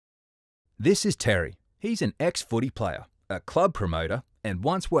This is Terry. He's an ex-footy player, a club promoter, and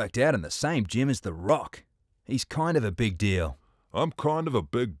once worked out in the same gym as The Rock. He's kind of a big deal. I'm kind of a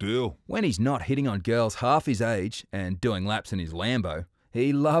big deal. When he's not hitting on girls half his age and doing laps in his Lambo,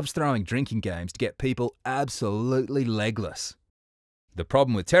 he loves throwing drinking games to get people absolutely legless. The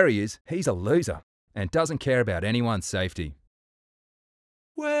problem with Terry is he's a loser and doesn't care about anyone's safety.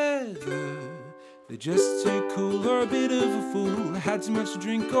 Whether they're just too cool or a bit of a fool, had too much to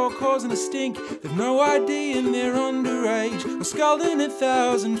drink or causing a stink, they've no ID and they're underage, or scalding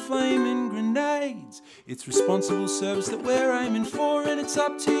 1,000 flaming grenades. It's responsible service that we're aiming for, and it's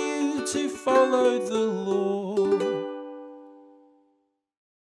up to you to follow the law.